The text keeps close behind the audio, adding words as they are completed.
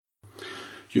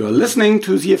You are listening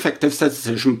to the Effective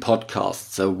Statistician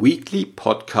Podcast, the weekly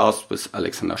podcast with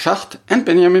Alexander Schacht and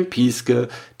Benjamin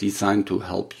Piske, designed to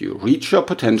help you reach your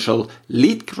potential,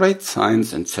 lead great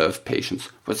science, and serve patients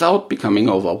without becoming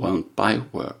overwhelmed by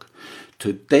work.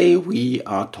 Today we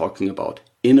are talking about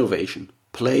innovation,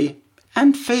 play,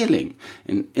 and failing,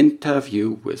 an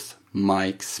interview with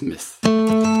Mike Smith.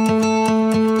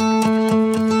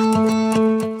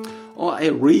 I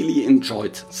really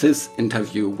enjoyed this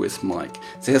interview with Mike.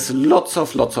 There's lots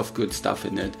of good stuff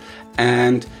in it.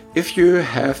 And if you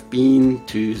have been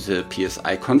to the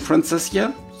PSI conference this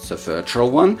year, the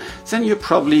virtual one, then you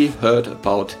probably heard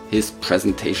about his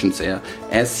presentations there,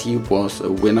 as he was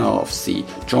a winner of the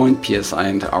joint PSI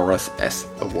and RSS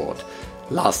award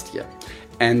last year.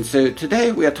 And so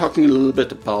today we are talking a little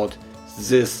bit about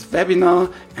this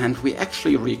webinar, and we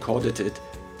actually recorded it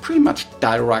pretty much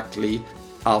directly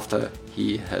after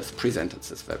he has presented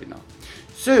this webinar.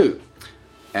 So,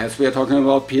 as we are talking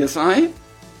about PSI,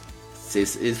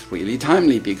 this is really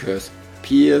timely because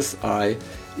PSI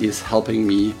is helping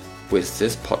me with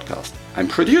this podcast. I'm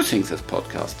producing this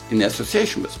podcast in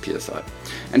association with PSI.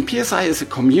 And PSI is a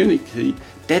community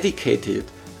dedicated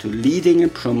to leading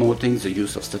and promoting the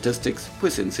use of statistics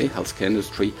within the healthcare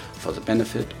industry for the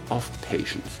benefit of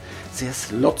patients.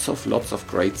 There's lots of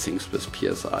great things with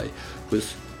PSI, with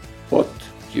what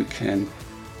you can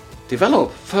develop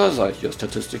further your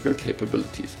statistical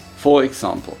capabilities. For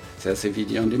example, there's a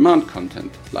video-on-demand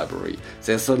content library.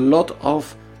 There's a lot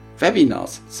of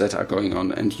webinars that are going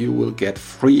on, and you will get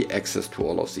free access to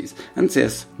all of these. And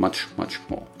there's much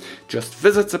more. Just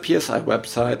visit the PSI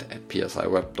website at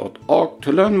psiweb.org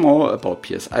to learn more about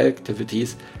PSI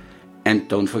activities. And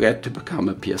don't forget to become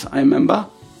a PSI member.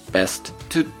 Best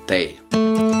today.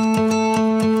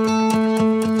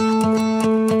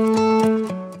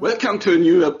 Welcome to a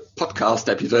new podcast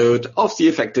episode of The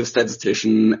Effective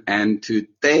Statistician, and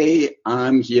today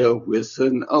I'm here with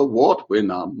an award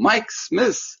winner, Mike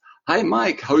Smith. Hi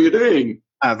Mike, how are you doing?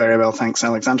 Very well, thanks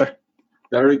Alexander.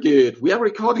 Very good. We are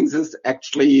recording this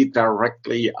actually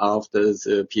directly after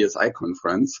the PSI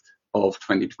conference of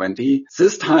 2020.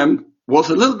 This time was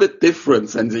a little bit different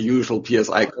than the usual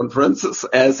PSI conferences,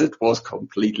 as it was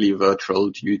completely virtual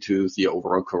due to the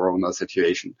overall corona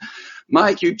situation.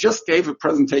 Mike, you just gave a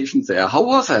presentation there. How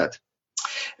was that?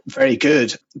 Very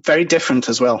good. Very different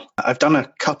as well. I've done a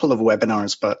couple of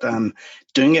webinars, but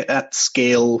doing it at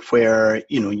scale where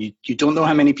you don't know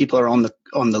how many people are on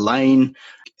the line.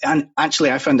 And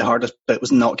actually, I found the hardest bit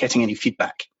was not getting any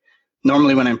feedback.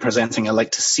 Normally when I'm presenting, I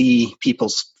like to see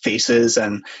people's faces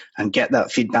and get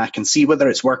that feedback and see whether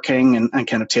it's working and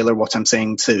kind of tailor what I'm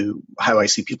saying to how I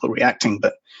see people reacting.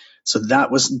 But so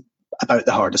that was about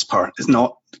the hardest part, is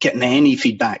not getting any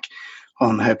feedback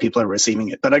on how people are receiving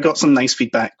it. But I got some nice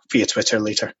feedback via Twitter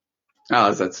later.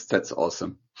 Ah, that's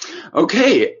awesome.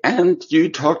 Okay, and you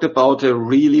talked about a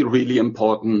really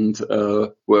important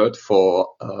word for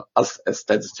us as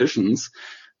statisticians.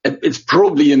 It's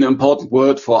probably an important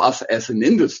word for us as an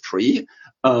industry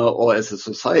or as a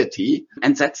society,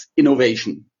 and that's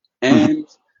innovation. And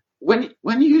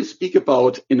when you speak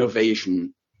about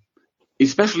innovation,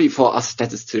 especially for us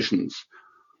statisticians,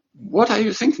 what are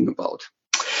you thinking about?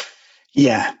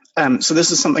 Yeah, so this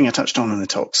is something I touched on in the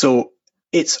talk. So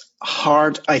it's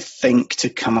hard, I think, to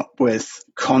come up with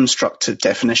constructive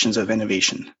definitions of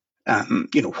innovation.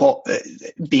 What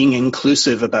being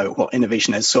inclusive about what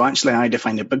innovation is. So actually I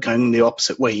defined it by going the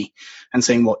opposite way and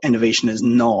saying what innovation is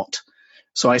not.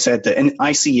 So I said that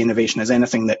I see innovation as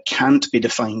anything that can't be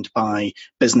defined by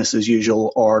business as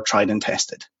usual or tried and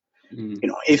tested.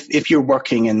 If you're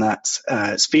working in that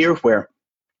sphere where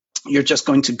you're just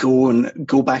going to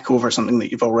go back over something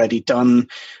that you've already done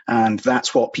and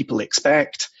that's what people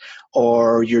expect,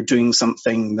 or you're doing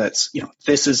something that's,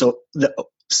 this is the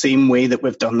same way that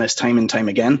we've done this time and time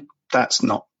again, that's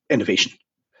not innovation.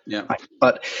 Yeah. Right?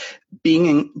 But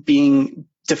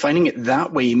defining it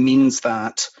that way means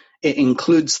that it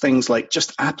includes things like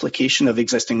just application of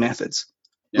existing methods.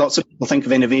 Yeah. Lots of people think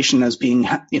of innovation as being,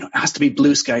 it has to be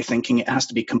blue sky thinking, it has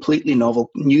to be completely novel,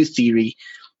 new theory,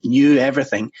 new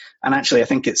everything. And actually, I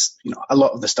think it's, a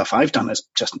lot of the stuff I've done is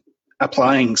just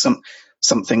applying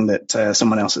something that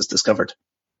someone else has discovered.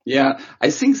 Yeah,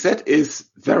 I think that is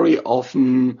very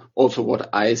often also what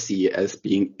I see as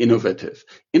being innovative.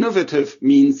 Innovative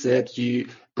means that you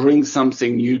bring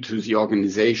something new to the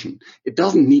organization. It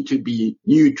doesn't need to be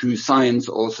new to science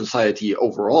or society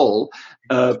overall,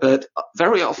 but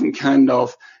very often kind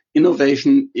of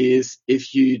innovation is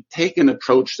if you take an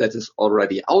approach that is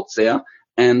already out there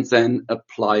and then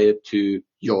apply it to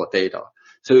your data.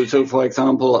 So for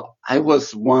example, I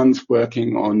was once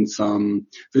working on some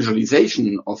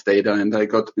visualization of data, and I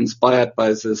got inspired by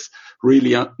this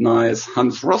really nice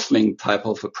Hans Rosling type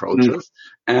of approaches,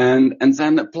 and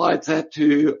then applied that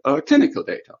to clinical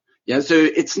data. Yeah, so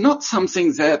it's not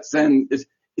something that then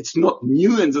it's not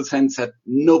new in the sense that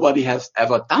nobody has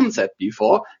ever done that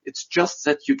before. It's just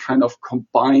that you kind of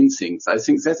combine things. I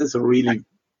think that is a really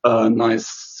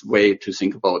nice way to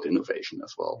think about innovation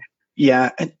as well. Yeah,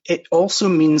 it also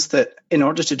means that in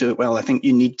order to do it well, I think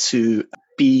you need to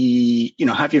be,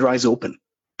 have your eyes open,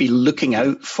 be looking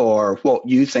out for what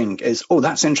you think is, oh,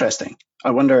 that's interesting.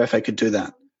 I wonder if I could do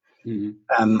that.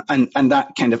 Mm-hmm. And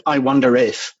that kind of, I wonder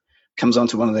if, comes on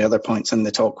to one of the other points in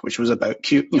the talk, which was about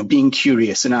being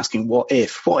curious and asking, what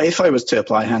if I was to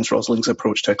apply Hans Rosling's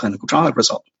approach to a clinical trial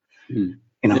result?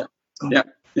 Mm-hmm.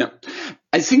 Yeah.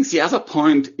 I think the other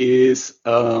point is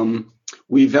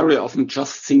we very often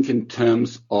just think in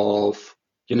terms of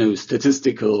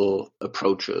statistical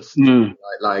approaches,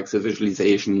 like the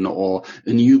visualization or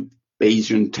a new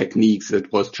Bayesian techniques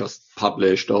that was just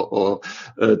published, or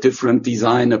a different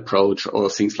design approach or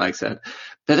things like that.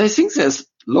 But I think there's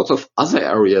lots of other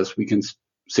areas we can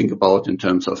think about in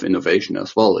terms of innovation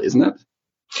as well, isn't it?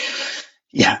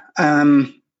 Yeah.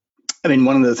 One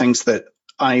of the things that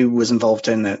I was involved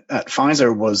in at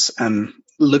Pfizer was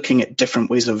looking at different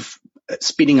ways of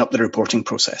speeding up the reporting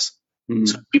process.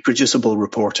 So reproducible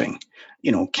reporting.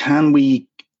 Can we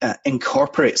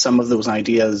incorporate some of those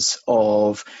ideas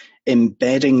of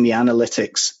embedding the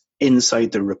analytics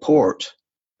inside the report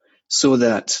so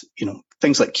that,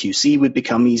 things like QC would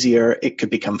become easier. It could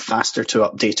become faster to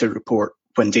update a report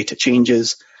when data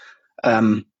changes,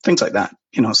 things like that.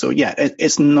 So yeah,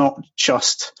 it's not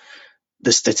just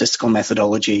the statistical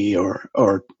methodology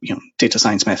or data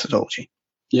science methodology.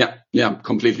 Yeah,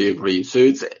 completely agree.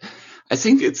 So I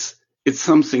think it's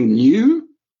something new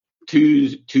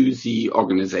to the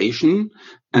organization,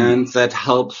 and that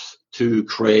helps to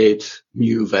create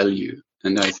new value.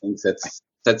 And I think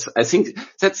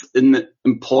that's an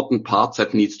important part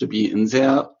that needs to be in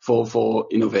there for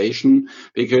innovation,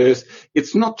 because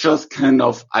it's not just kind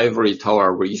of ivory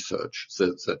tower research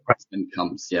that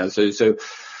comes. Yeah. So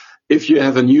if you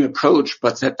have a new approach,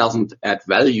 but that doesn't add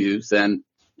value, then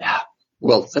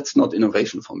that's not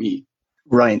innovation for me.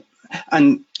 Right.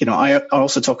 And, I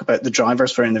also talk about the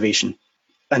drivers for innovation,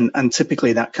 and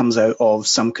typically that comes out of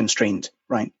some constraint,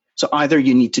 right? So either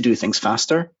you need to do things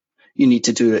faster, you need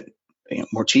to do it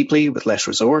more cheaply with less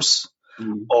resource,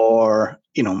 or,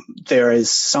 there is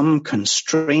some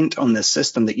constraint on the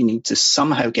system that you need to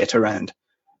somehow get around,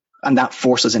 and that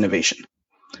forces innovation.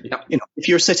 Yeah. If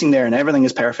you're sitting there and everything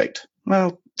is perfect,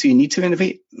 well, do you need to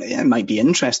innovate? It might be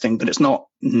interesting, but it's not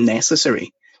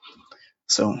necessary.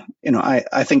 So,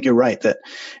 I think you're right that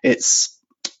it's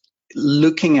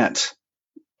looking at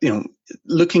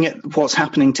what's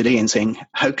happening today and saying,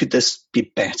 how could this be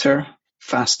better,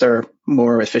 faster,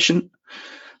 more efficient?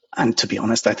 And to be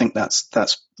honest, I think that's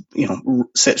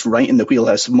sits right in the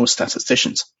wheelhouse of most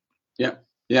statisticians.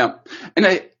 Yeah.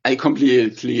 And I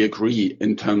completely agree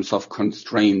in terms of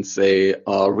constraints. They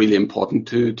are really important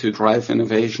to drive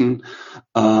innovation.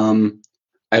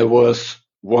 I was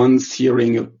once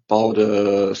hearing about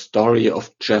a story of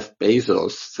Jeff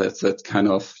Bezos that kind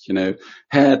of,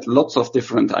 had lots of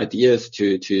different ideas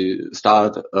to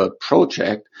start a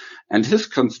project. And his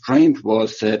constraint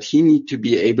was that he needed to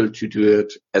be able to do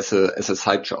it as a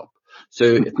side job. So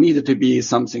it needed to be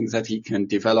something that he can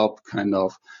develop kind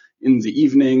of in the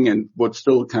evening and would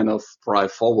still kind of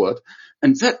drive forward.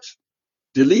 And that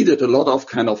deleted a lot of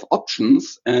kind of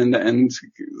options, and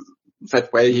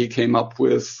that way he came up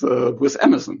with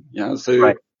Amazon. Yeah. So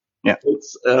right. Yeah.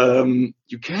 It's,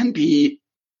 you can be,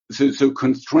 so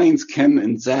constraints can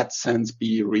in that sense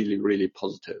be really, really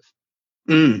positive.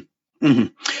 Mm-hmm.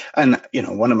 And,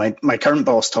 one of my current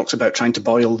boss talks about trying to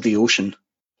boil the ocean.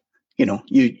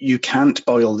 You can't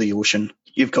boil the ocean.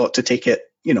 You've got to take it,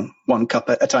 one cup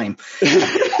at a time.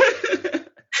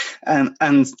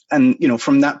 and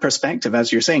from that perspective,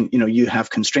 as you're saying, you have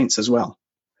constraints as well.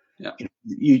 Yeah.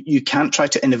 You can't try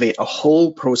to innovate a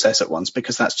whole process at once,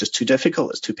 because that's just too difficult.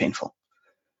 It's too painful.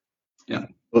 Yeah.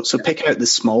 So pick out the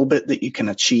small bit that you can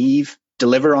achieve,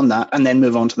 deliver on that, and then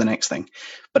move on to the next thing.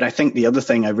 But I think the other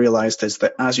thing I realized is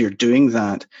that as you're doing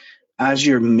that, as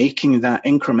you're making that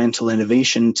incremental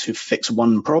innovation to fix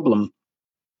one problem,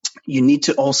 you need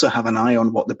to also have an eye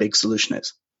on what the big solution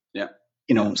is. Yeah.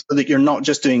 So that you're not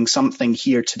just doing something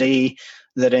here today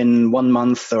that in 1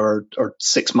 month or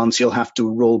 6 months you'll have to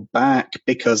roll back,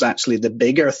 because actually the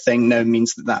bigger thing now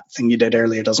means that thing you did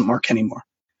earlier doesn't work anymore.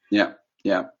 Yeah.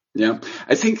 Yeah,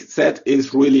 I think that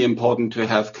is really important to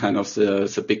have kind of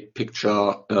the big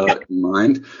picture in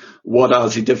mind. What are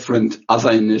the different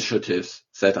other initiatives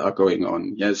that are going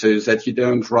on? Yeah, so that you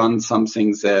don't run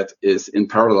something that is in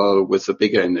parallel with a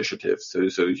bigger initiative.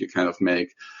 So you kind of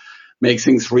make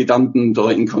things redundant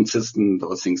or inconsistent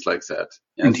or things like that.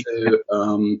 And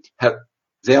so,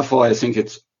 therefore, I think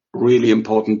it's really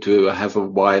important to have a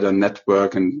wider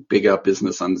network and bigger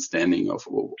business understanding of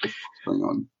what's going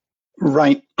on.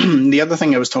 Right. The other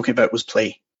thing I was talking about was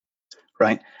play,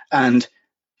 right? And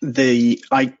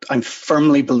I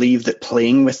firmly believe that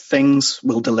playing with things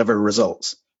will deliver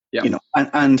results. Yeah. You know,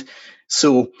 and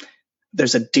so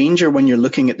there's a danger when you're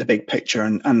looking at the big picture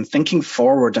and thinking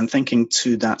forward and thinking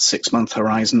to that 6-month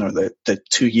horizon or the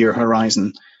 2-year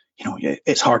horizon. You know,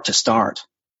 it's hard to start,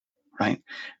 right?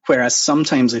 Whereas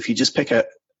sometimes if you just pick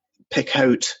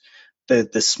out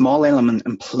the small element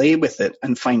and play with it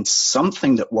and find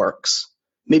something that works,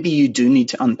 maybe you do need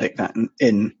to unpick that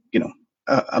in you know,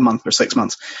 a month or 6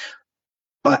 months,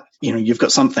 but you know, you've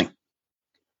got something,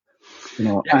 you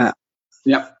know.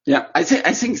 Yeah. I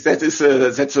think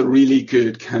that's a really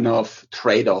good kind of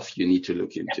trade-off you need to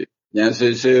look into. Yeah.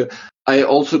 So I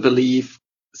also believe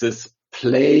this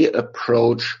play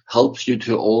approach helps you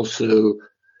to also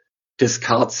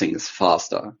discard things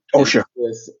faster. Oh, sure.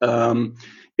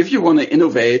 If you want to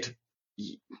innovate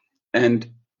and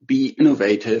be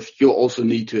innovative, you also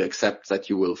need to accept that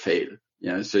you will fail.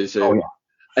 Yeah.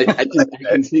 I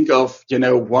can think of, you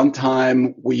know, one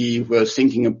time we were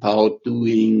thinking about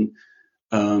doing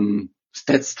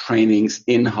stats trainings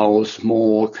in-house,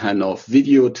 more kind of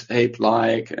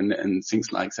videotape-like and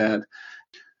things like that.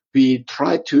 We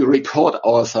tried to record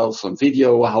ourselves on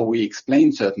video, how we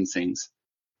explain certain things.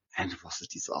 And it was a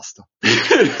disaster.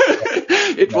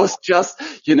 It was just,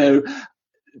 you know,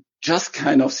 just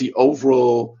kind of the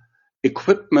overall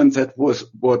equipment that was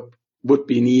what would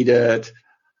be needed,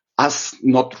 us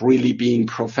not really being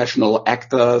professional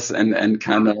actors and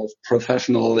kind of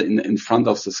professional in front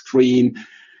of the screen.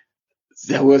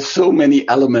 There were so many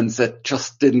elements that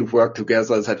just didn't work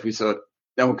together that we thought,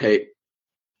 okay,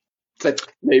 that's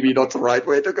maybe not the right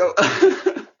way to go.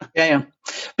 Yeah.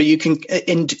 But you can,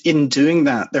 in doing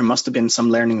that, there must have been some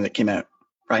learning that came out,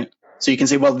 right? So you can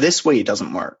say, well, this way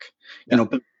doesn't work, you know,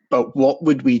 but what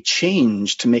would we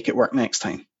change to make it work next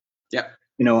time? Yeah.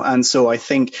 You know, and so I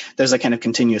think there's a kind of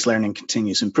continuous learning,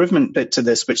 continuous improvement bit to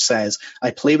this, which says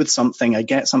I play with something, I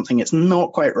get something, it's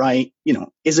not quite right. You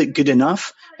know, is it good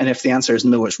enough? And if the answer is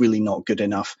no, it's really not good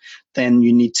enough, then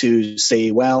you need to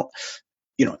say, well,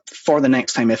 you know, for the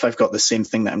next time, if I've got the same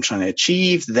thing that I'm trying to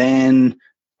achieve, then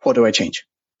what do I change?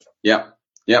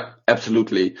 Yeah,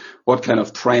 absolutely. What kind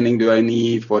of training do I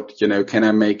need? What, you know, can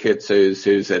I make it so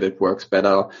that it works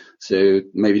better? So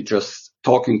maybe just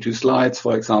talking to slides,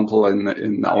 for example,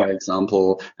 in our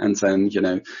example, and then, you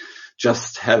know,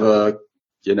 just have the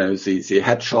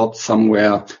headshot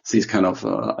somewhere. These kind of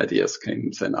ideas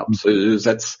came then up. So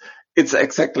it's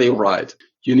exactly right.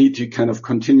 You need to kind of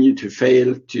continue to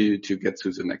fail to get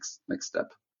to the next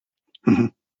step. Mm-hmm.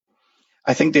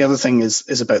 I think the other thing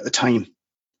is about the time,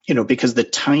 you know, because the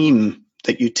time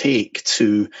that you take to,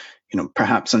 you know,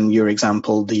 perhaps in your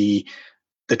example, the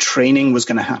training was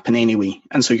going to happen anyway.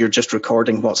 And so you're just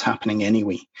recording what's happening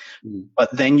anyway.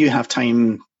 But then you have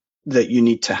time that you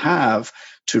need to have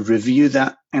to review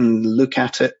that and look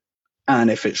at it.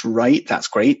 And if it's right, that's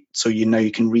great. So you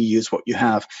can reuse what you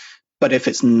have. But if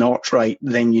it's not right,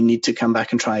 then you need to come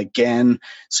back and try again.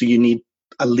 So you need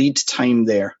a lead time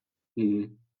there.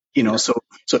 You know, so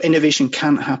innovation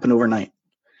can't happen overnight.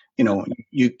 You know,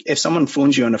 if someone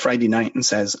phones you on a Friday night and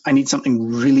says, I need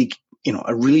something really, you know,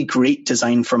 a really great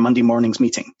design for Monday morning's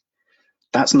meeting,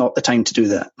 that's not the time to do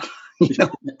that. You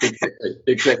know?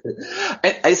 Exactly.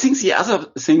 I think the other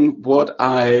thing, what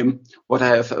I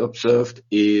have observed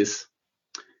is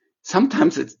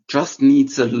sometimes it just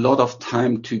needs a lot of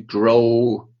time to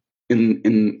grow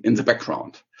in the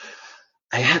background.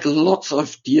 I had lots of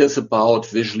ideas about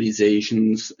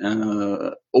visualizations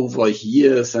over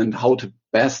years and how to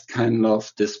best kind of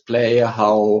display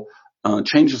how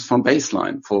changes from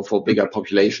baseline for bigger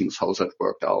populations, how that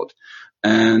worked out.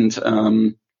 And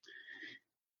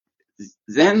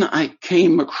then I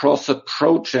came across a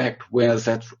project where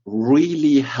that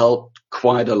really helped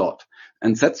quite a lot.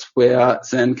 And that's where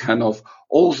then kind of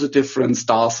all the different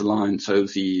stars aligned. So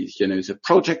the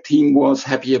project team was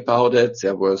happy about it.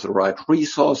 There was the right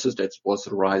resources. That was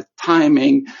the right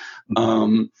timing.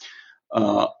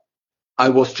 I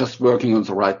was just working on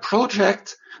the right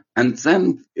project, and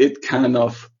then it kind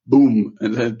of boom,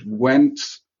 and it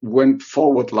went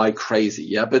forward like crazy.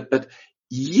 Yeah, but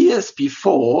years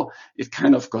before, it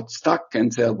kind of got stuck,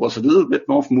 and there was a little bit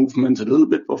of movement,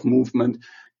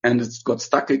 and it got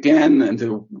stuck again, and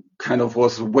it kind of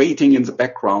was waiting in the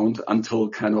background until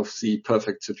kind of the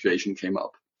perfect situation came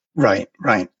up. Right.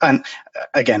 And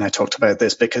again, I talked about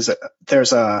this because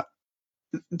there's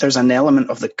an element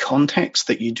of the context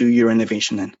that you do your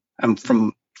innovation in. And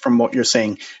from what you're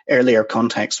saying, earlier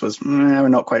context was, we're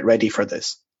not quite ready for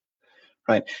this.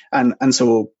 Right. And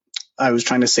so I was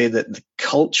trying to say that the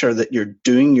culture that you're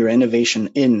doing your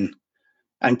innovation in,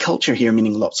 and culture here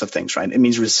meaning lots of things, right? It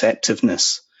means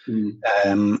receptiveness.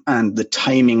 And the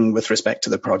timing with respect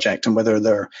to the project, and whether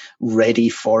they're ready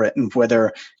for it, and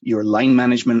whether your line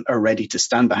management are ready to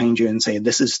stand behind you and say,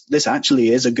 this actually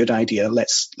is a good idea.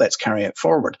 Let's carry it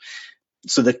forward.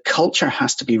 So the culture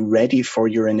has to be ready for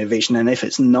your innovation. And if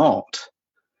it's not,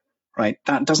 right,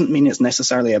 that doesn't mean it's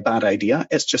necessarily a bad idea.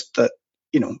 It's just that,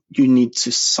 you need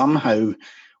to somehow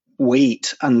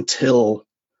wait until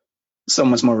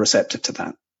someone's more receptive to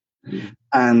that.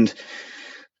 And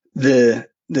the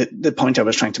point I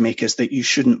was trying to make is that you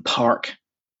shouldn't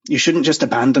just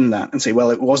abandon that and say,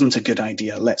 well, it wasn't a good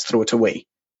idea, let's throw it away.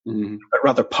 But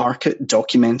rather park it,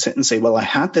 document it, and say, well, I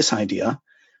had this idea,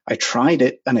 I tried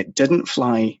it, and it didn't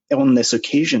fly on this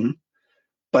occasion,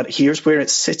 but here's where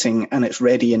it's sitting and it's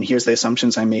ready, and here's the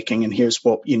assumptions I'm making, and here's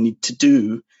what you need to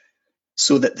do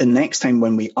so that the next time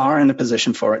when we are in a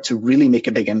position for it to really make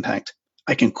a big impact,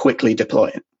 I can quickly deploy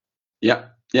it. Yeah,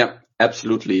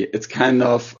 absolutely. It's kind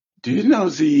of, do you know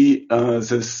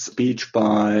this speech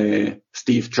by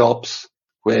Steve Jobs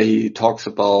where he talks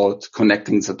about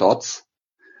connecting the dots,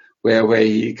 where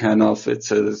he kind of,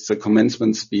 it's a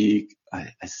commencement speak. I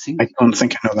don't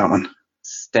think I know that one.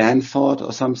 Stanford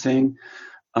or something.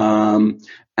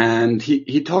 And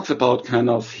he talks about kind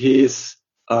of his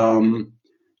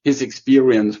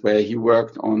experience where he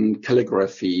worked on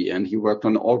calligraphy and he worked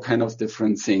on all kind of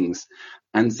different things.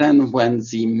 And then when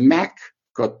the Mac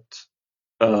got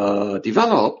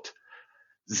developed,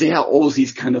 there all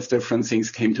these kind of different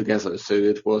things came together. So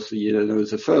it was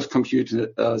the first computer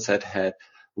that had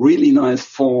really nice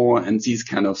font and these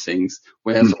kind of things,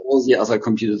 whereas all the other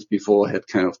computers before had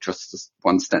kind of just this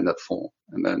one standard font.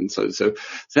 And then so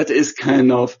that is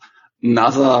kind of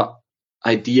another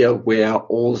idea where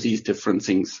all these different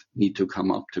things need to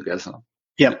come up together.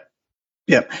 Yeah.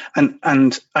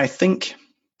 And I think,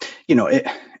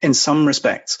 in some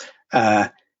respects,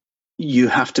 you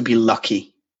have to be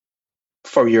lucky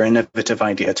for your innovative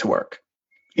idea to work,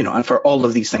 and for all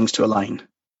of these things to align,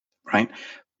 right?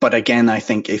 But again, I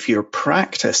think if you're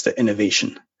practiced at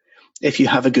innovation, if you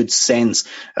have a good sense,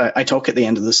 I talk at the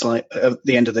end of the slide,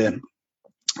 the end of the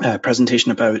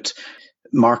presentation about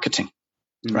marketing,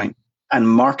 right? And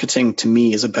marketing to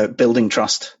me is about building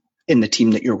trust in the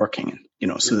team that you're working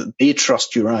in, so that they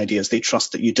trust your ideas, they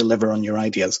trust that you deliver on your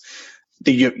ideas.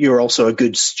 You're also a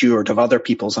good steward of other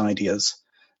people's ideas,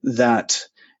 that,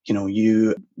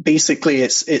 you basically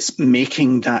it's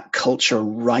making that culture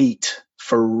right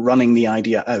for running the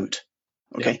idea out.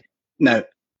 Okay. Yeah. Now,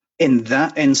 in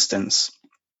that instance,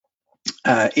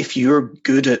 if you're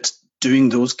good at doing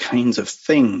those kinds of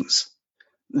things,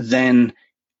 then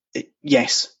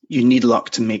yes, you need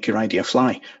luck to make your idea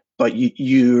fly, but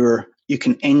you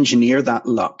can engineer that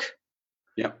luck.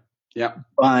 Yeah.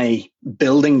 By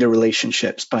building the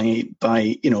relationships, by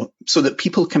so that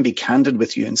people can be candid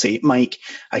with you and say, Mike,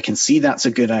 I can see that's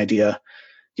a good idea,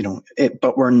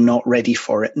 but we're not ready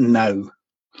for it now.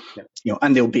 Yeah.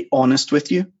 And they'll be honest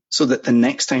with you, so that the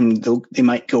next time they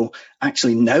might go,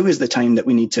 actually, now is the time that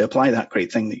we need to apply that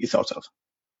great thing that you thought of.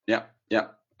 Yeah.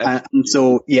 And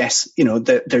so, yes,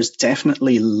 there's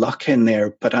definitely luck in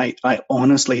there, but I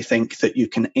honestly think that you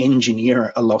can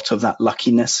engineer a lot of that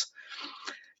luckiness,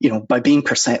 by being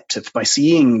perceptive, by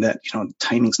seeing that,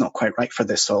 timing's not quite right for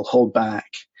this, so I'll hold back,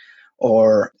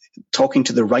 or talking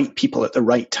to the right people at the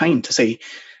right time to say,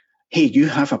 hey, you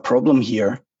have a problem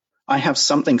here. I have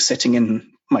something sitting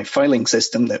in my filing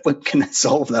system that can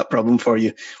solve that problem for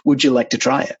you. Would you like to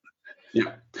try it?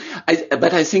 Yeah.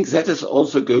 But I think that is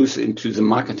also goes into the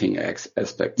marketing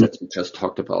aspect that we just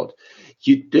talked about.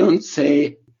 You don't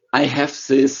say, I have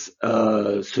this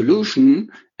solution,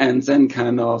 and then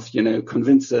kind of,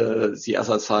 convince the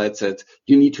other side that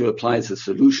you need to apply the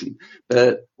solution.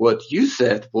 But what you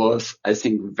said was, I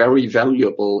think, very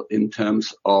valuable in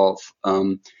terms of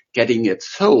getting it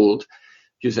sold.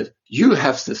 You said, you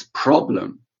have this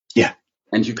problem. Yeah.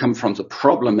 And you come from the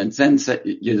problem, and then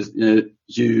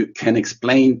you can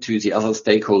explain to the other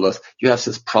stakeholders, you have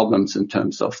these problems in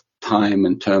terms of time,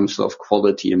 in terms of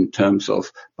quality, in terms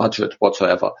of budget,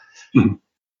 whatsoever. Mm-hmm.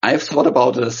 I've thought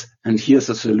about this, and here's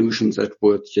a solution that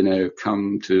would,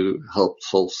 come to help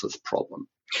solve this problem.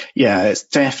 Yeah, it's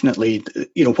definitely,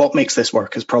 what makes this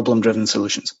work is problem-driven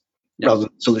solutions rather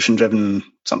than solution-driven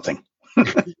something.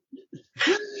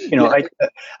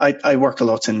 I work a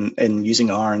lot in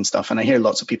using R and stuff, and I hear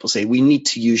lots of people say, we need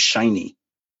to use Shiny.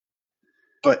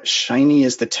 But Shiny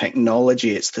is the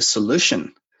technology, it's the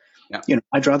solution. Yeah.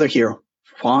 I'd rather hear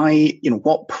why,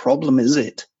 what problem is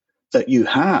it that you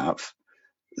have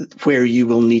where you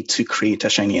will need to create a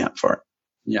Shiny app for it.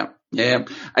 Yeah.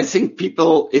 I think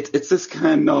it's this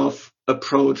kind of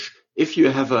approach. If you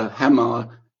have a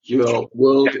hammer, your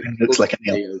world looks like a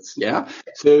nail. Yeah.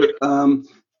 So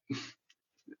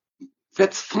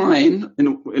that's fine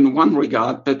in one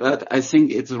regard, but I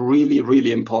think it's really,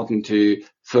 really important to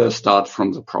first start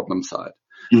from the problem side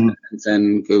and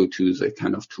then go to the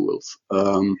kind of tools.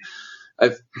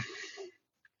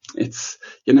 It's,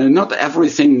 not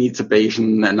everything needs a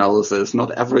Bayesian analysis.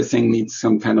 Not everything needs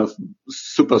some kind of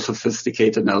super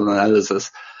sophisticated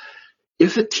analysis.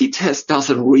 If a t-test does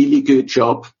a really good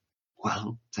job,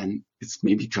 well, then it's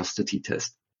maybe just a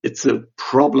t-test. It's a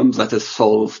problem that is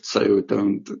solved, so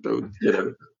don't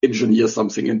engineer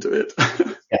something into it.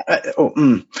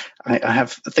 I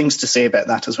have things to say about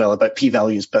that as well, about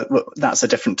p-values, but that's a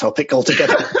different topic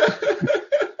altogether.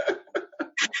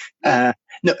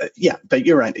 No, yeah, but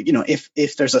you're right.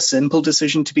 If there's a simple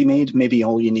decision to be made, maybe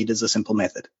all you need is a simple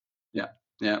method. Yeah.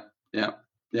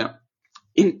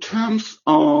 In terms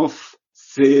of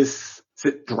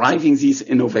driving these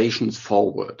innovations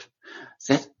forward,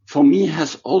 that for me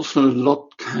has also a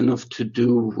lot kind of to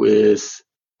do with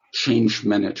change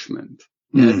management.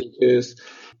 Because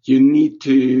you need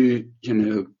to,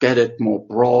 get it more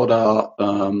broader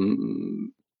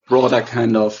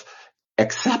kind of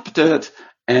accepted,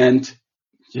 and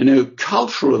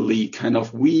culturally, kind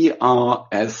of, we are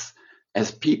as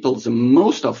people, the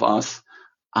most of us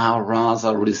are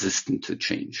rather resistant to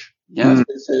change. Yeah.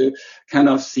 So kind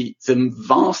of the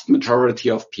vast majority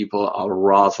of people are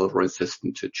rather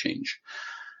resistant to change.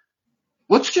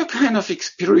 What's your kind of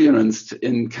experience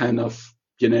in kind of,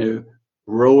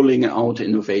 rolling out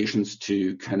innovations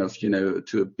to kind of,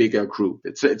 to a bigger group?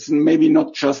 It's maybe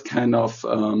not just kind of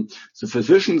the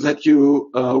physicians that you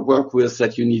work with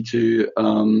that you need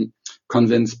to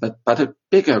convince, but a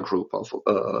bigger group of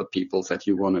people that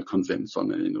you want to convince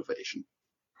on an innovation.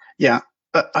 Yeah,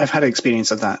 I've had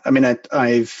experience of that. I mean,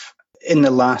 I've in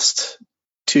the last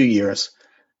 2 years,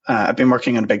 I've been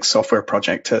working on a big software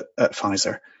project at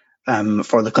Pfizer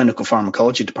for the clinical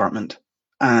pharmacology department,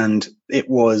 and it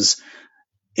was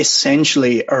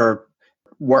essentially our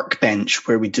workbench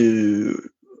where we do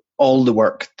all the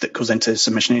work that goes into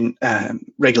submission,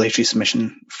 regulatory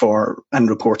submission and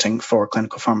reporting for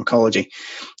clinical pharmacology.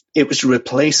 It was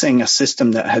replacing a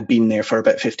system that had been there for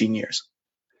about 15 years.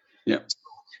 Yeah.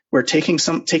 We're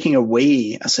taking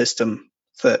away a system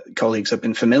that colleagues have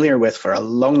been familiar with for a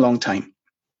long, long time.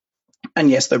 And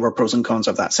yes, there were pros and cons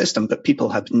of that system, but people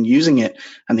had been using it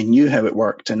and they knew how it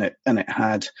worked, and it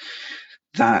had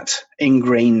that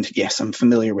ingrained, yes, I'm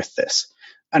familiar with this,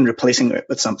 and replacing it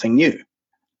with something new.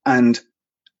 And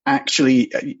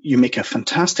actually, you make a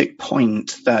fantastic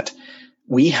point that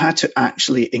we had to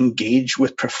actually engage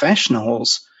with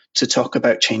professionals to talk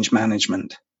about change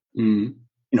management,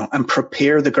 and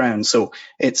prepare the ground. So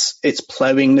it's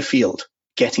plowing the field,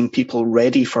 getting people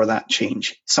ready for that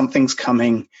change. Something's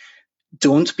coming.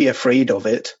 Don't be afraid of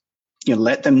it.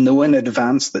 Let them know in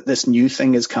advance that this new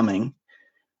thing is coming,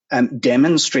 and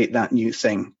demonstrate that new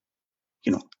thing.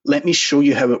 Let me show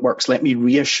you how it works. Let me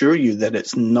reassure you that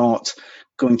it's not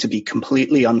going to be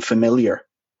completely unfamiliar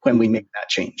when we make that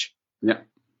change. Yeah.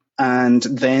 And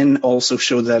then also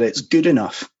show that it's good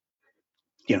enough.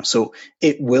 So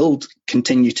it will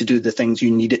continue to do the things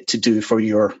you need it to do for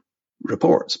your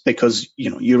reports, because,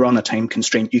 you're on a time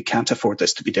constraint. You can't afford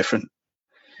this to be different.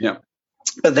 Yeah.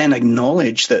 But then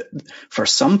acknowledge that for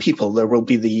some people,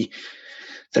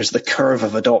 there's the curve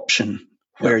of adoption,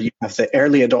 where you have the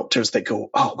early adopters that go,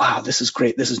 oh, wow, this is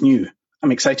great. This is new.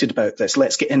 I'm excited about this.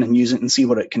 Let's get in and use it and see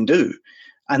what it can do.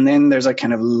 And then there's a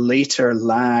kind of later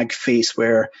lag phase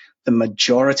where the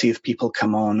majority of people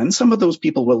come on, and some of those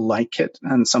people will like it,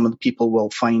 and some of the people will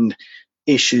find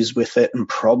issues with it and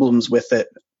problems with it,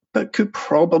 but could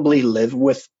probably live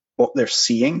with what they're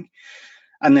seeing.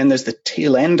 And then there's the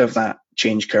tail end of that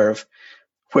change curve,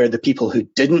 where the people who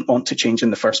didn't want to change in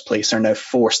the first place are now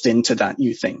forced into that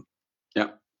new thing.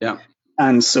 Yeah.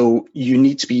 And so you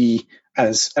need to be,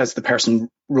 as the person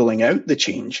rolling out the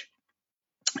change,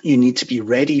 you need to be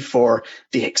ready for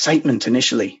the excitement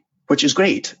initially, which is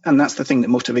great. And that's the thing that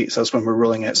motivates us when we're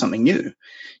rolling out something new.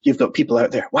 You've got people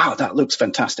out there, wow, that looks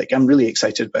fantastic. I'm really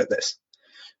excited about this.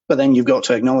 But then you've got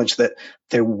to acknowledge that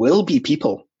there will be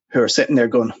people who are sitting there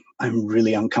going, I'm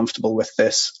really uncomfortable with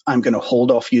this. I'm going to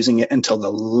hold off using it until the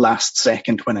last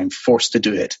second when I'm forced to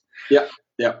do it. Yeah,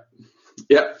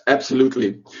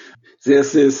 absolutely.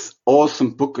 There's this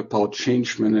awesome book about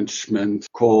change management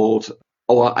called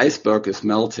Our Iceberg is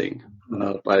Melting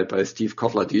by Steve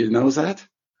Kotler. Do you know that?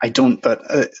 I don't, but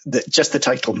just the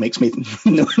title makes me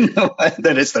know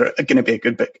that it's going to be a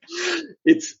good book.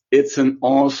 It's an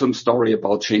awesome story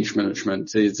about change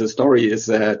management. The story is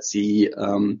that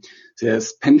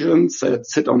there's penguins that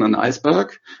sit on an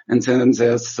iceberg, and then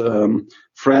there's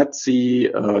Fred,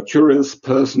 the curious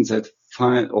person that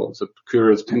the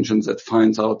curious penguin that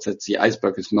finds out that the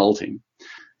iceberg is melting.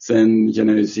 Then,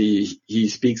 he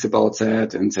speaks about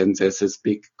that, and then there's this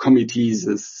big committee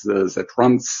that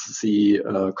runs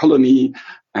the colony,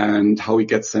 and how he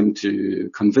gets them to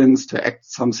convince to act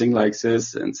something like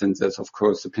this. And then there's, of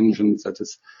course, the penguin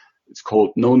it's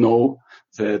called No,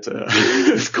 that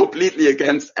is completely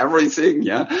against everything.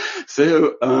 Yeah.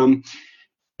 So,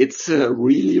 it's a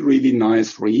really, really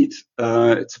nice read.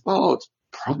 It's about,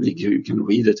 probably you can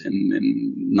read it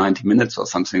in 90 minutes or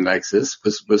something like this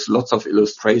with lots of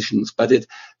illustrations, but it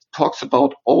talks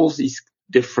about all these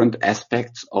different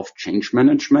aspects of change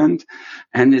management,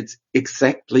 and it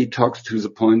exactly talks to the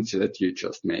point that you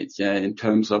just made. Yeah, in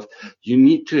terms of you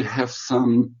need to have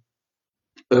some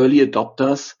early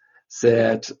adopters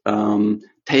that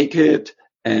take it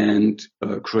and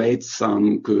create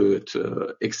some good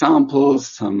examples,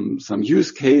 some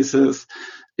use cases.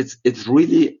 It's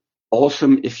really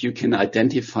awesome if you can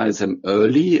identify them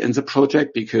early in the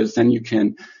project, because then you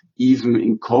can even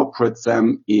incorporate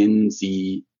them in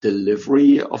the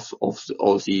delivery of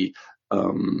the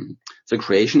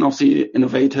creation of the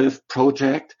innovative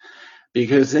project,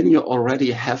 because then you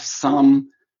already have some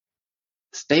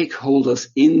stakeholders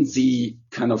in the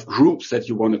kind of groups that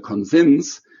you want to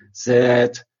convince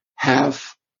that have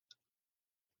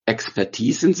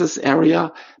expertise in this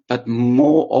area, but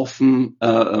more often,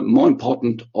 more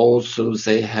important also,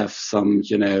 they have some,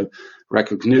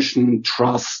 recognition,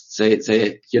 trust.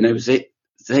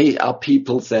 They are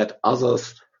people that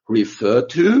others refer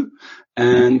to,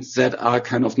 and that are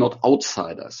kind of not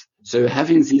outsiders. So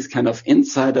having these kind of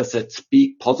insiders that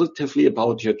speak positively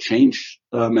about your change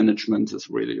management is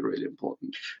really, really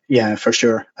important. Yeah, for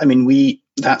sure. I mean,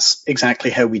 that's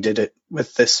exactly how we did it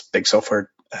with this big software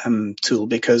tool,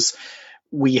 because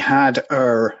we had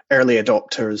our early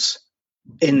adopters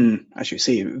in, as you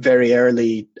see, very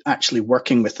early actually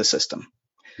working with the system.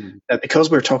 Because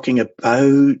we're talking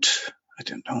about, I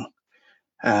don't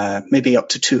know, maybe up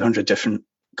to 200 different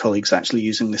colleagues actually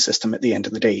using the system at the end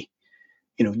of the day.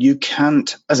 You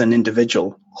can't, as an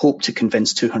individual, hope to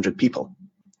convince 200 people.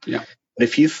 Yeah. But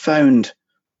if you've found,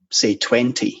 say,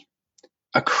 20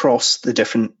 across the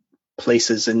different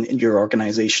places in your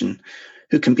organization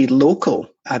who can be local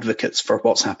advocates for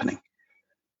what's happening,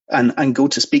 and go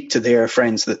to speak to their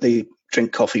friends that they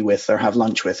drink coffee with or have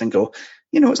lunch with and go,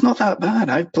 it's not that bad.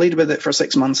 I've played with it for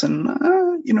 6 months and,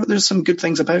 there's some good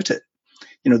things about it.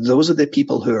 Those are the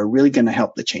people who are really going to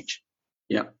help the change.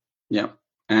 Yeah. Yeah.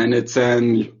 And it's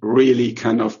then really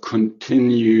kind of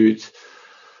continued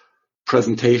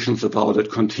presentations about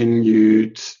it,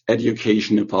 continued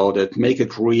education about it, make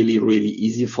it really, really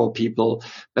easy for people,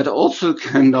 but also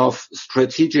kind of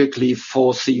strategically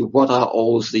foresee what are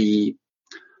all the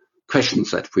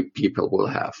questions that people will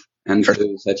have. And sure.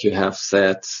 So that you have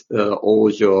set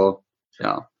all your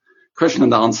question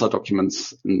and answer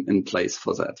documents in place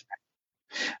for that.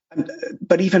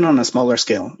 But even on a smaller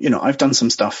scale, I've done some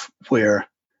stuff where,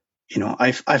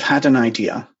 I've had an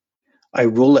idea, I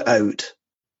roll it out,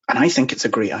 and I think it's a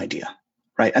great idea,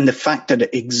 right? And the fact that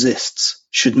it exists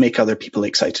should make other people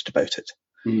excited about it,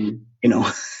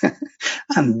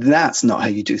 and that's not how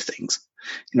you do things.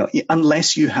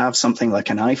 Unless you have something like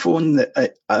an iPhone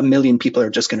that a million people are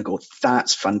just going to go,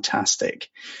 that's fantastic.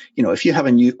 If you have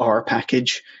a new R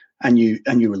package and you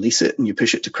release it and you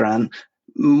push it to CRAN,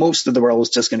 most of the world is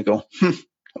just going to go,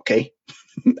 okay.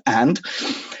 And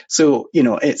so,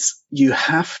 you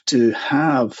have to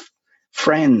have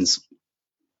friends,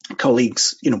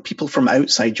 colleagues, people from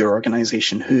outside your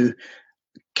organization who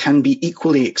can be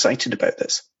equally excited about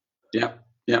this. Yeah.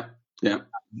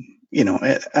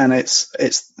 And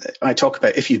I talk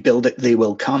about, if you build it, they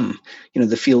will come.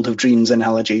 The field of dreams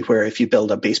analogy, where if you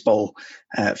build a baseball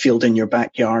field in your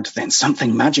backyard, then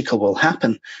something magical will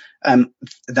happen.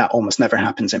 That almost never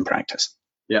happens in practice.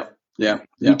 Yeah. You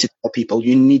need to tell people,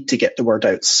 you need to get the word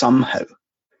out somehow.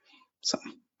 So.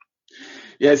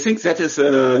 Yeah, I think that is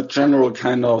a general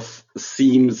kind of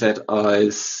theme that I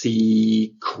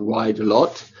see quite a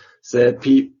lot. That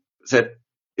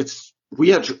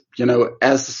we are,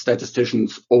 as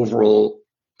statisticians overall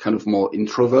kind of more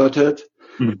introverted.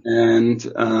 And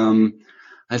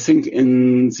I think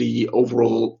in the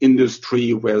overall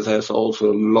industry where there's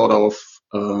also a lot of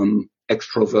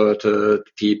extroverted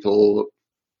people,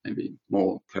 maybe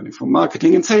more coming from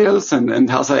marketing and sales and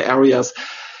other areas,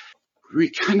 we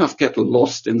kind of get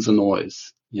lost in the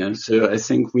noise. Yeah. So I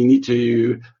think we need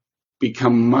to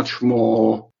become much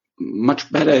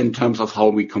better in terms of how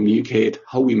we communicate,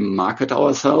 how we market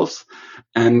ourselves,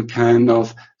 and kind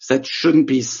of that shouldn't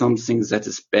be something that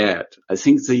is bad. I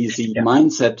think the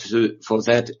mindset for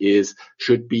that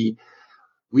should be,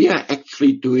 we are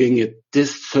actually doing a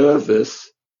disservice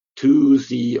to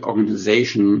the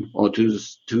organization or to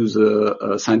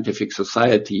the scientific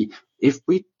society if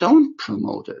we don't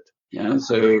promote it. Yeah.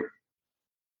 So.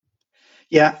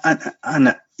 Yeah.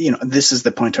 And this is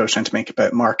the point I was trying to make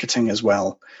about marketing as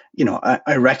well.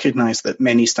 I recognize that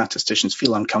many statisticians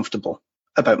feel uncomfortable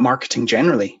about marketing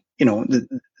generally.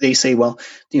 They say, well,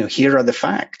 here are the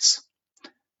facts.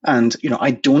 And,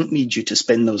 I don't need you to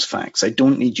spin those facts. I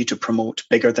don't need you to promote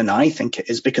bigger than I think it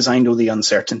is because I know the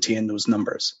uncertainty in those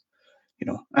numbers.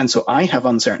 And so I have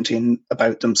uncertainty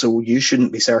about them. So you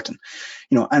shouldn't be certain,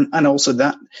 and also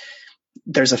that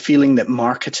there's a feeling that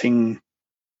marketing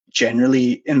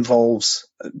generally involves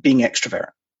being extrovert,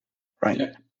 right?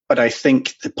 Yeah. But I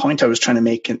think the point I was trying to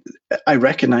make, I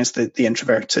recognize that the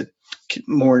introverted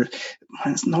more,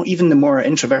 it's not even the more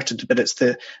introverted, but it's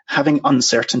the having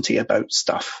uncertainty about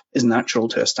stuff is natural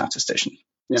to a statistician.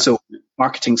 Yeah. So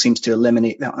marketing seems to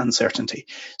eliminate that uncertainty.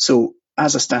 So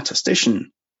as a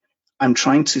statistician, I'm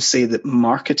trying to say that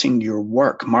marketing your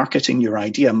work, marketing your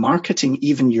idea, marketing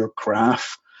even your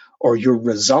graph or your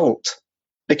result,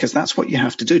 because that's what you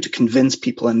have to do to convince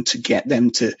people and to get them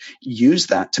to use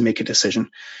that to make a decision.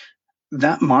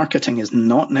 That marketing is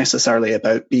not necessarily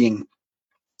about being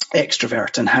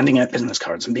extrovert and handing out business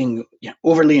cards and being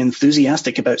overly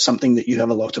enthusiastic about something that you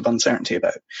have a lot of uncertainty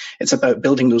about. It's about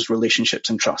building those relationships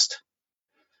and trust.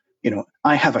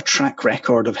 I have a track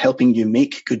record of helping you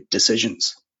make good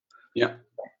decisions. Yeah.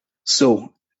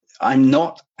 So I'm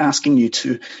not asking you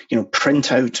to,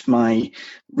 print out my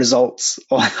results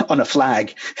on a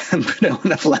flag and put it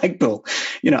on a flagpole.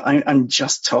 I'm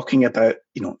just talking about,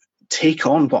 take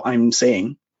on what I'm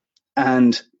saying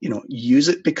and, use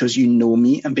it because you know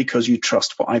me and because you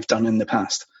trust what I've done in the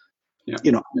past.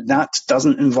 Yeah. That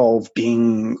doesn't involve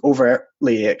being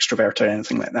overtly extrovert or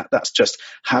anything like that. That's just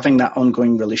having that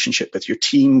ongoing relationship with your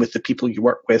team, with the people you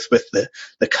work with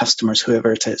the customers,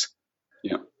 whoever it is.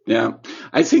 Yeah. Yeah.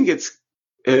 I think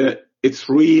it's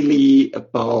really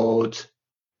about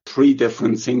three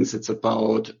different things. It's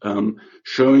about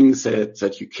showing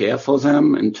that you care for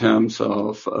them in terms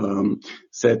of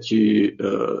that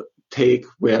you take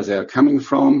where they're coming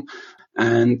from,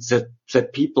 and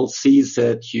that people see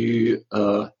that you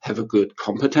have a good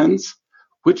competence,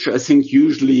 which I think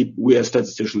usually we as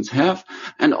statisticians have.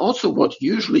 And also what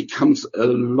usually comes a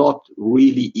lot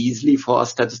really easily for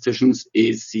us statisticians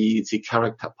is the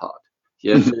character part.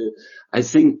 Yes. Mm-hmm. I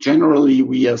think generally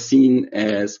we are seen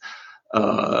as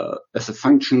a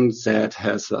function that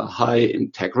has a high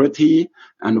integrity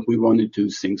and we want to do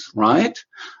things right.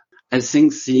 I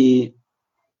think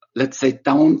let's say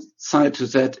downside to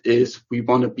that is we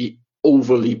want to be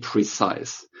overly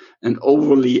precise and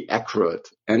overly accurate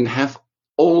and have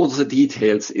all the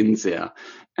details in there.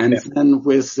 And then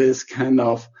with this kind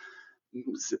of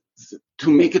to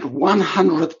make it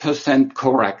 100%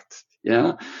 correct.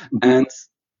 Yeah. Mm-hmm. And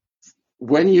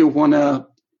when you want to,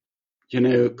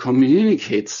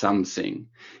 communicate something,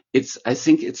 I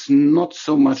think it's not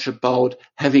so much about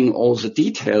having all the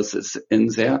details in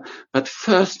there, but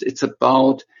first it's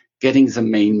about getting the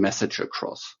main message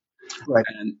across. Right.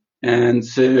 And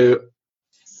so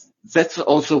that's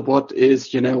also what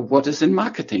is in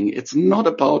marketing. It's not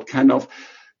about kind of,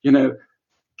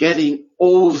 getting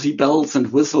all the bells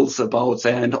and whistles about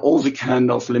that and all the kind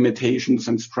of limitations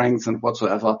and strengths and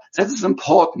whatsoever. That is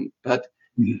important, but,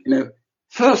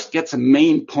 first get the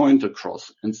main point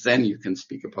across and then you can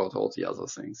speak about all the other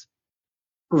things.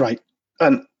 Right.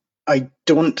 And I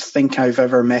don't think I've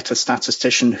ever met a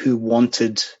statistician who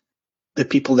wanted the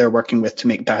people they're working with to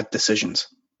make bad decisions.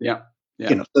 Yeah.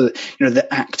 The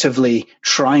actively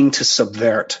trying to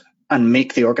subvert and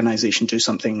make the organization do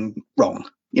something wrong.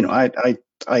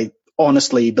 I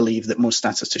honestly believe that most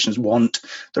statisticians want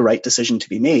the right decision to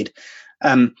be made.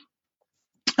 And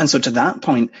so to that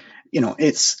point,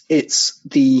 it's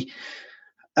the,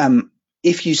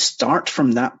 if you start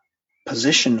from that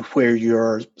position where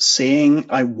you're saying,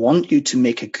 I want you to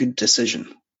make a good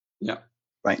decision. Yeah.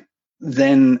 Right.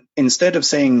 Then instead of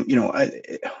saying,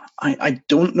 I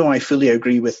don't know, I fully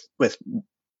agree with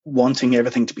wanting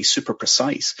everything to be super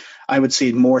precise, I would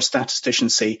say more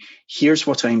statisticians say, here's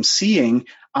what I'm seeing.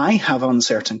 I have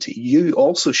uncertainty. You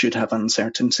also should have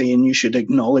uncertainty, and you should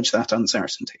acknowledge that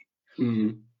uncertainty.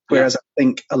 Mm-hmm. Whereas I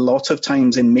think a lot of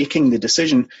times in making the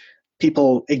decision,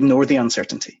 people ignore the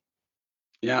uncertainty.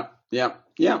 Yeah.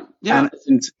 And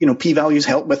p-values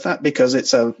help with that because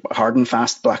it's a hard and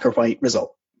fast black or white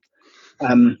result.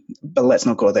 But let's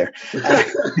not go there.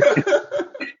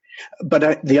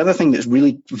 But the other thing that's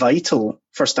really vital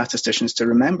for statisticians to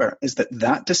remember is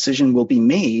that decision will be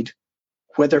made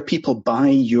whether people buy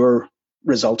your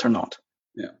result or not.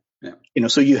 Yeah.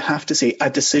 So you have to say a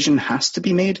decision has to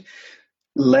be made.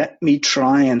 Let me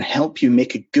try and help you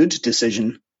make a good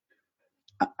decision,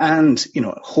 and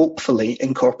hopefully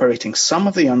incorporating some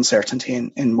of the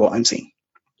uncertainty in what I'm seeing.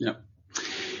 Yeah.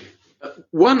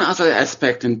 One other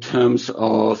aspect in terms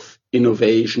of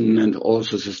innovation and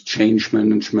also this change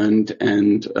management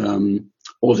and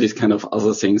all these kind of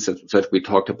other things that we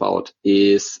talked about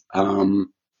is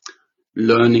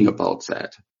learning about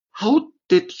that. How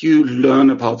did you learn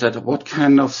about that? What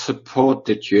kind of support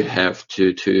did you have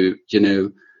to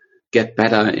get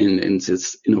better in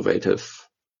this innovative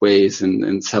ways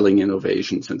and selling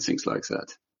innovations and things like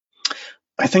that?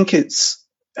 I think it's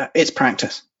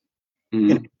practice.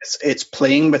 Mm. It's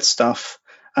playing with stuff,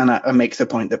 and I make the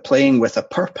point that playing with a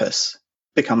purpose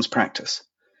becomes practice.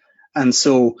 And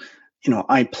so,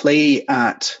 I play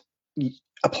at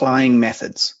applying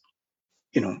methods,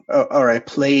 or I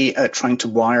play at trying to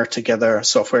wire together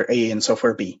software A and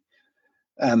software B.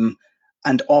 And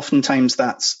oftentimes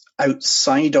that's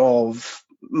outside of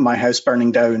my house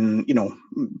burning down,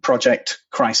 project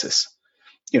crisis.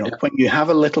 When you have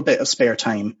a little bit of spare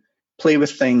time, play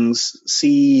with things,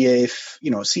 see if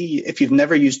you've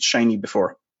never used Shiny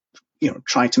before,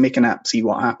 try to make an app, see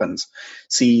what happens,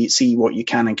 see what you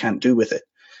can and can't do with it.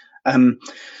 And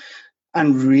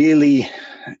really,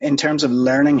 in terms of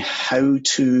learning how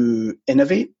to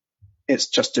innovate, it's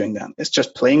just doing that. It's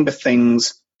just playing with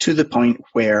things to the point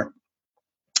where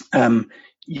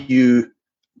you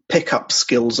pick up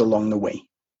skills along the way.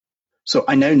 So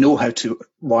I now know how to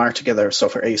wire together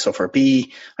software A, software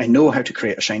B. I know how to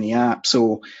create a Shiny app.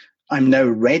 So I'm now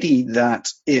ready that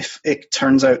if it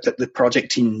turns out that the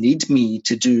project team need me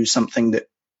to do something that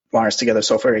wires together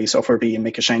software A, software B and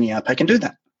make a Shiny app, I can do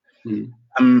that. Mm.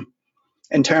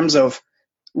 In terms of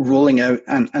rolling out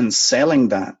and selling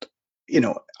that,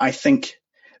 I think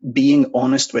being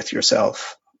honest with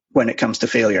yourself when it comes to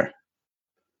failure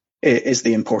is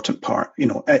the important part.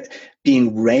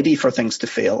 Being ready for things to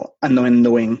fail and then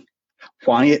knowing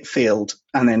why it failed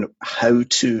and then how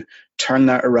to turn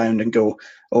that around and go,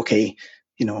 okay,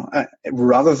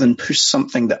 rather than push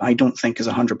something that I don't think is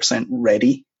 100%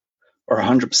 ready or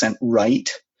 100%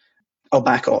 right, I'll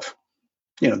back off.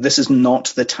 This is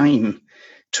not the time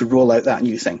to roll out that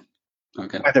new thing.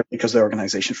 Okay. Either because the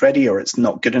organization's ready or it's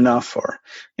not good enough or,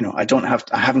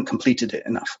 I haven't completed it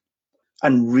enough.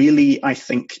 And really, I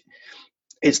think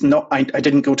it's not, I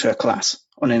didn't go to a class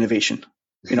on innovation.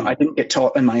 I didn't get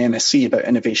taught in my MSc about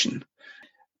innovation.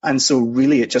 And so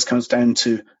really it just comes down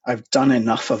to, I've done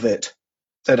enough of it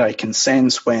that I can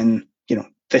sense when,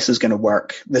 this is going to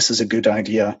work. This is a good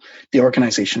idea. The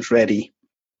organization's ready.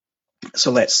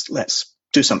 So let's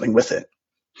do something with it.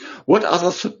 What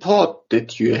other support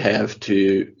did you have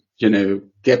to,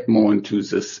 get more into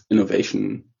this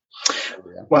innovation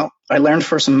area? Well, I learned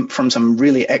from some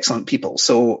really excellent people.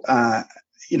 So, I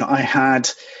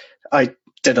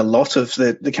did a lot of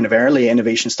the kind of early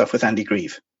innovation stuff with Andy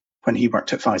Grieve when he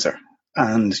worked at Pfizer.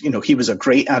 And, he was a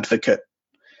great advocate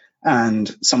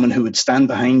and someone who would stand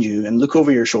behind you and look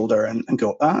over your shoulder and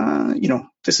go,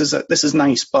 this is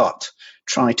nice, but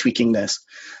try tweaking this.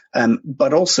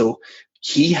 But also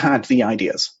he had the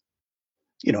ideas,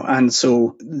 and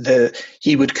so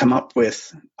he would come up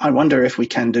with, I wonder if we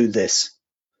can do this.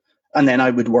 And then I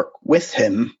would work with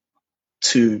him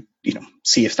to,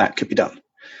 see if that could be done.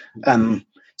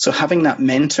 So having that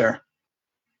mentor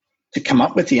to come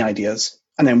up with the ideas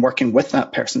and then working with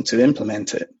that person to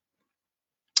implement it,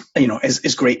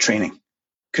 is great training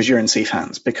because you're in safe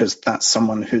hands, because that's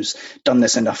someone who's done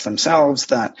this enough themselves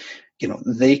that,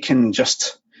 they can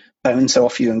just bounce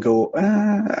off you and go,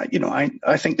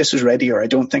 I think this is ready, or I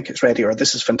don't think it's ready, or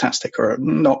this is fantastic, or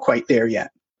not quite there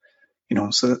yet.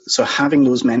 So having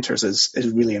those mentors is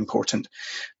really important.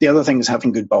 The other thing is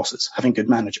having good bosses, having good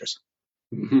managers.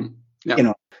 Mm-hmm.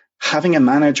 Yeah. Having a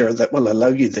manager that will allow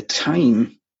you the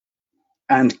time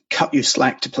and cut you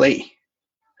slack to play.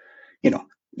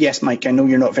 Yes, Mike, I know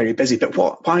you're not very busy, but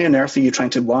why on earth are you trying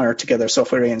to wire together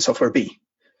software A and software B?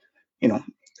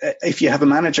 If you have a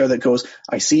manager that goes,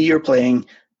 I see you're playing,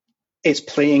 it's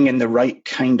playing in the right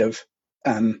kind of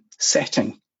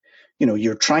setting.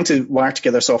 You're trying to wire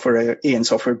together software A and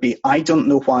software B. I don't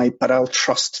know why, but I'll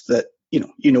trust that,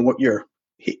 you know what you're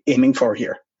aiming for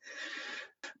here.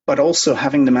 But also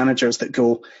having the managers that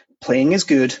go, playing is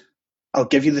good, I'll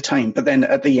give you the time, but then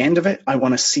at the end of it, I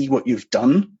want to see what you've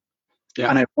done. Yeah.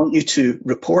 And I want you to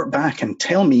report back and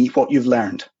tell me what you've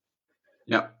learned.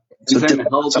 Yeah. So then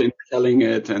help in telling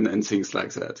it and things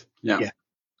like that. Yeah.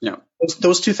 Yeah.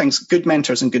 Those two things, good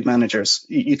mentors and good managers,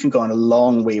 you can go on a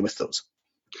long way with those.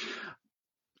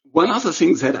 One other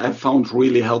thing that I found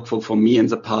really helpful for me in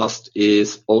the past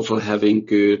is also having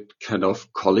good kind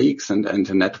of colleagues and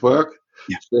a network.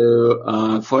 Yeah.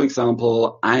 So, for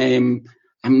example, I'm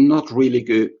not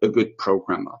really a good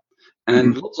programmer.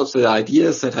 And lots of the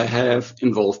ideas that I have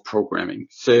involve programming.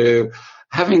 So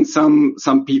having some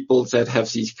people that have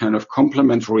these kind of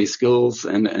complementary skills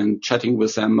and chatting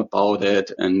with them about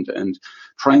it and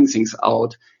trying things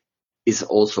out is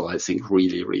also, I think,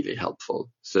 really, really helpful.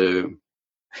 So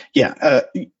yeah,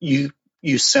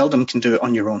 you seldom can do it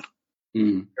on your own.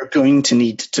 You're going to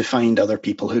need to find other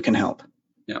people who can help.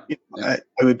 Yeah. I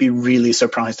would be really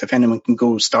surprised if anyone can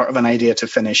go start of an idea to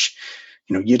finish.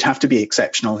 You'd have to be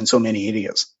exceptional in so many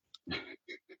areas.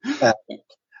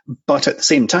 But at the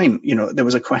same time, there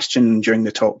was a question during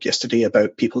the talk yesterday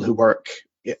about people who work,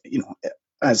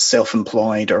 as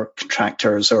self-employed or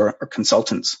contractors or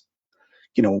consultants.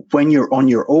 When you're on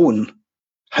your own,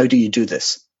 how do you do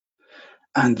this?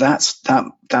 And that's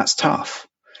tough,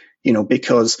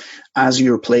 because as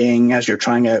you're playing, as you're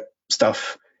trying out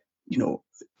stuff,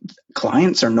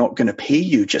 clients are not going to pay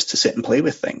you just to sit and play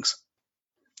with things.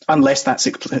 Unless that's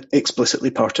explicitly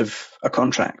part of a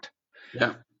contract.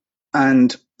 Yeah.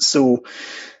 And so,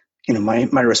 my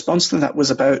response to that was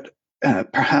about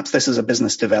perhaps this is a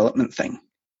business development thing.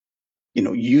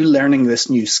 You learning this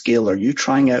new skill or you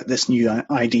trying out this new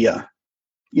idea,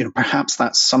 perhaps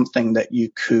that's something that you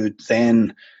could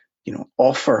then,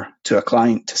 offer to a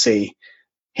client to say,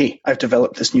 hey, I've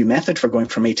developed this new method for going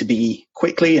from A to B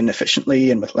quickly and efficiently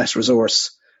and with less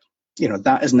resource.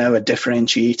 That is now a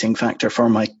differentiating factor for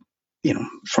my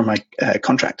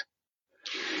contract.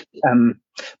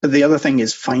 But the other thing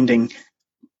is finding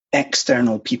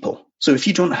external people. So if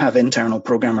you don't have internal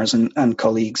programmers and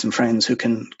colleagues and friends who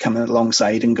can come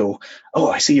alongside and go, oh,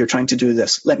 I see you're trying to do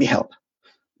this, let me help.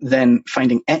 Then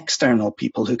finding external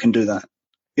people who can do that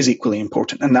is equally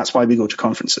important. And that's why we go to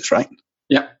conferences, right?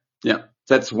 Yeah. Yeah.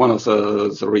 That's one of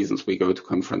the reasons we go to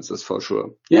conferences for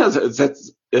sure. Yeah.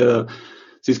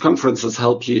 These conferences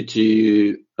help you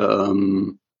to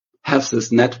have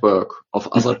this network of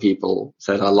other people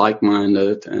that are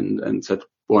like-minded and that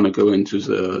want to go into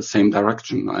the same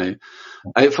direction. I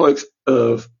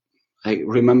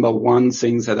remember one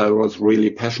thing that I was really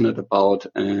passionate about,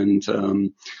 and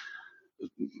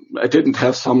I didn't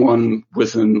have someone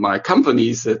within my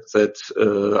company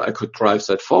that I could drive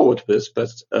that forward with,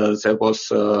 but there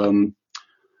was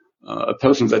a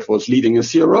person that was leading a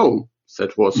CRO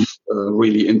that was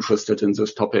really interested in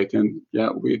this topic. And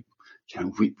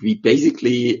we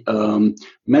basically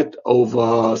met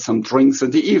over some drinks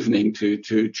in the evening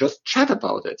to just chat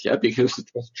about it. Yeah, because it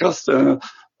was just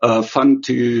fun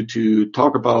to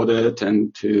talk about it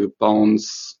and to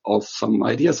bounce off some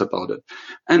ideas about it.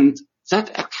 And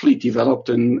that actually developed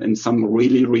in some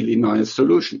really, really nice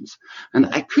solutions. And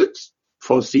I could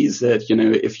foresee that,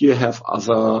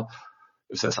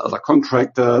 if there's other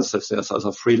contractors, if there's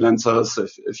other freelancers,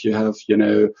 if you have,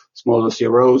 smaller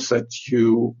CROs that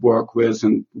you work with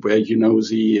and where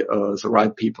the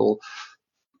right people,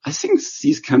 I think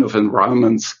these kind of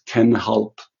environments can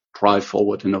help drive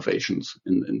forward innovations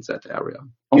in that area.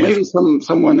 Or maybe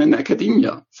someone in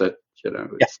academia that,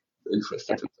 is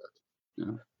interested in that.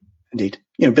 Yeah. Indeed.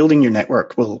 Building your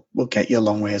network will get you a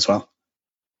long way as well.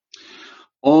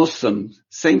 Awesome.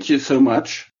 Thank you so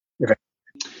much. Okay.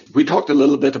 We talked a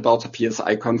little bit about the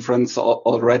PSI conference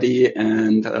already,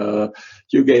 and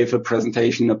you gave a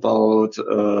presentation about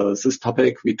this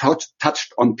topic. We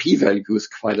touched on p-values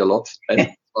quite a lot.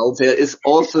 Well, there is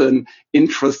also an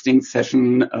interesting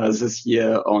session this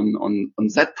year on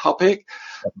that topic.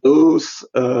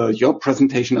 Your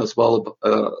presentation as well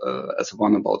as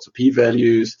one about the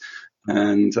p-values,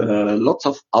 and lots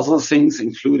of other things,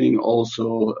 including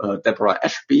also Deborah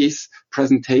Ashby's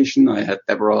presentation. I had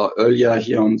Deborah earlier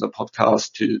here on the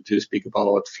podcast to speak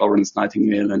about Florence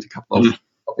Nightingale and a couple of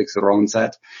topics around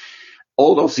that.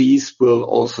 all of these will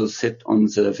also sit on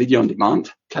the video on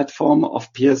demand platform of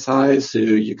PSI, so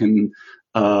you can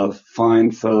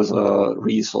find further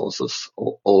resources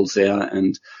all there,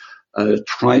 and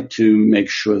try to make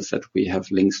sure that we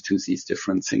have links to these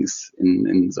different things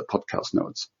in the podcast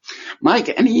notes.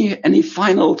 Mike, any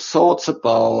final thoughts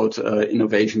about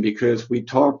innovation? Because we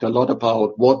talked a lot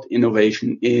about what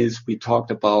innovation is. We talked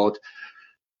about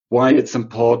why it's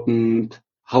important,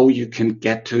 how you can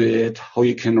get to it, how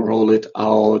you can roll it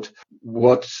out,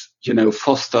 what,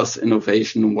 fosters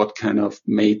innovation, what kind of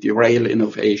may derail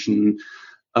innovation,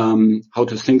 how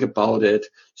to think about it.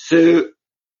 So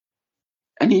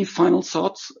any final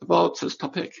thoughts about this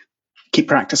topic? Keep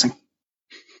practicing.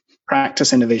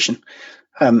 Practice innovation.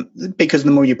 Because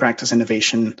the more you practice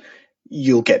innovation,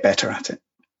 you'll get better at it.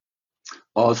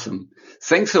 Awesome.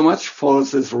 Thanks so much for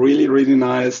this really, really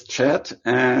nice chat.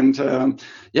 And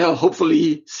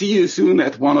hopefully see you soon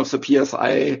at one of the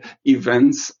PSI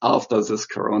events after this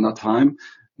Corona time.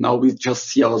 Now we just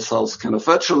see ourselves kind of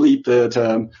virtually, but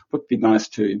would be nice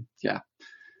to,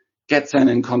 get then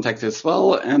in contact as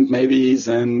well. And maybe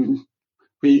then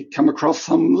we come across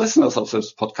some listeners of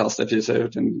this podcast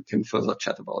episode and can further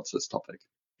chat about this topic.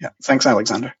 Yeah. Thanks,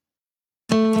 Alexander.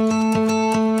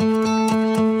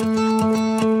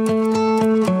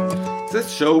 This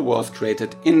show was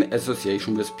created in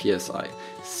association with PSI.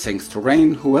 Thanks to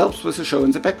Rain, who helps with the show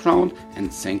in the background,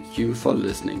 and thank you for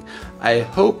listening. I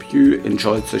hope you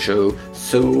enjoyed the show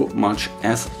so much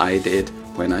as I did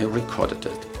when I recorded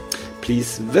it.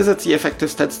 Please visit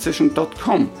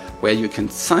theeffectivestatistician.com, where you can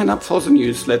sign up for the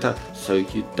newsletter so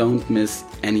you don't miss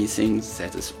anything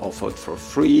that is offered for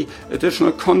free,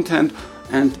 additional content,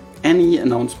 and any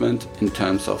announcement in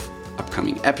terms of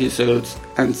upcoming episodes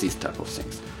and these type of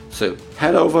things. So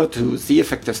head over to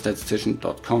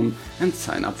theeffectivestatistician.com and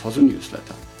sign up for the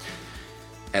newsletter.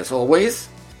 As always,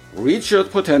 reach your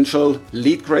potential,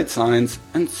 lead great science,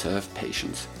 and serve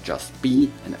patients. Just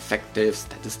be an effective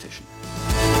statistician.